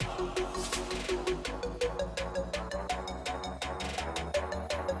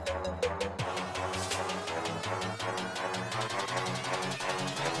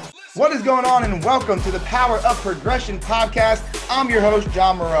What is going on, and welcome to the Power of Progression podcast. I'm your host,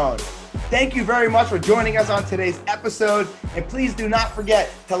 John Marone. Thank you very much for joining us on today's episode. And please do not forget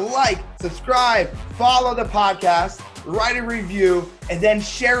to like, subscribe, follow the podcast, write a review, and then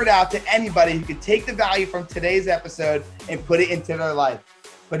share it out to anybody who could take the value from today's episode and put it into their life.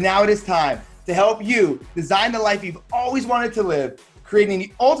 But now it is time to help you design the life you've always wanted to live, creating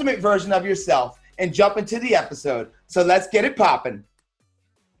the ultimate version of yourself, and jump into the episode. So let's get it popping.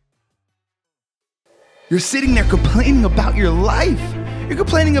 You're sitting there complaining about your life. You're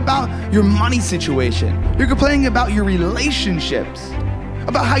complaining about your money situation. You're complaining about your relationships,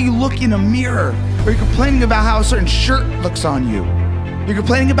 about how you look in a mirror, or you're complaining about how a certain shirt looks on you. You're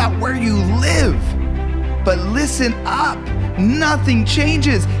complaining about where you live. But listen up, nothing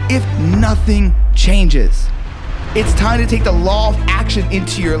changes if nothing changes. It's time to take the law of action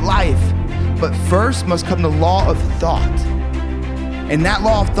into your life. But first must come the law of thought. And that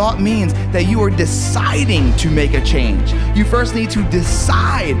law of thought means that you are deciding to make a change. You first need to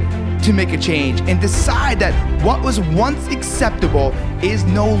decide to make a change and decide that what was once acceptable is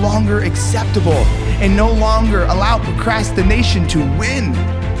no longer acceptable, and no longer allow procrastination to win.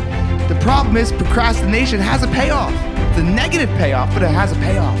 The problem is procrastination has a payoff. It's a negative payoff, but it has a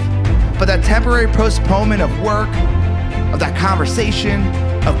payoff. But that temporary postponement of work, of that conversation,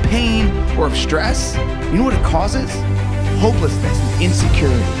 of pain, or of stress, you know what it causes? Hopelessness and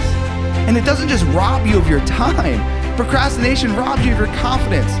insecurities. And it doesn't just rob you of your time. Procrastination robs you of your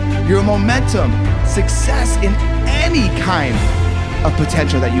confidence, your momentum, success in any kind of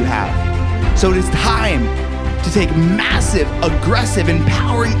potential that you have. So it is time to take massive, aggressive,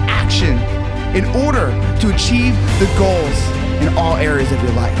 empowering action in order to achieve the goals in all areas of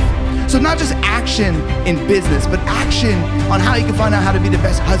your life. So not just action in business, but action on how you can find out how to be the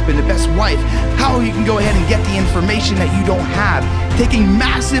best husband, the best wife, how you can go ahead and get the information that you don't have, taking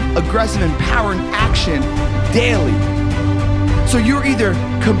massive, aggressive, empowering action daily. So you're either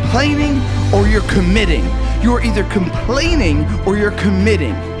complaining or you're committing. You're either complaining or you're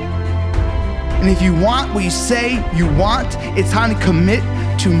committing. And if you want what you say you want, it's time to commit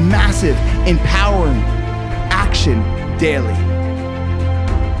to massive, empowering action daily.